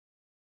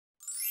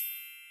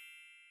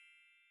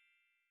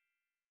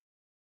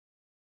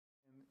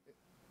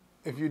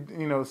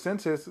if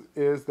census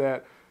is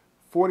that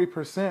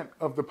 40%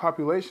 of the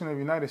population of the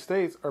United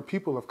States are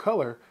people of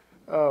color.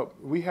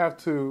 We have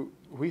to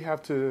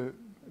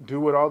do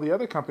what all the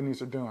other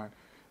companies are doing.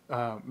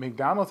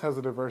 McDonald's has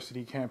a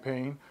diversity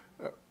campaign.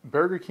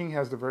 Burger King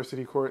has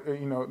diversity.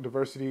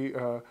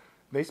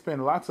 They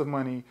spend lots of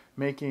money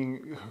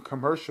making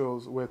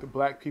commercials with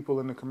black people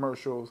in the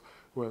commercials,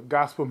 with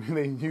gospel.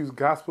 They use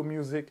gospel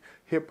music,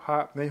 hip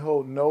hop. They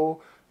hold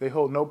no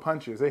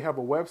punches. They have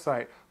a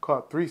website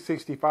called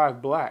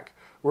 365 Black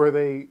where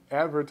they're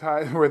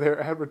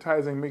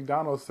advertising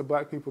McDonald's to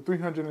black people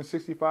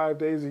 365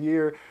 days a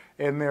year,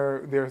 and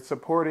they're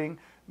supporting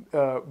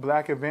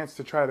black events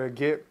to try to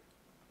get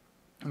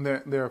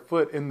their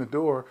foot in the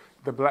door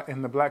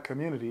in the black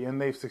community, and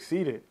they've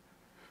succeeded.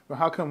 But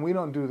how come we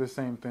don't do the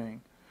same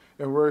thing?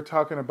 And we're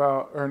talking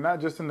about, or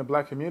not just in the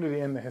black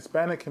community, in the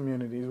Hispanic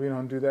communities, we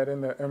don't do that.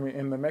 In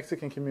the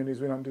Mexican communities,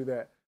 we don't do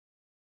that.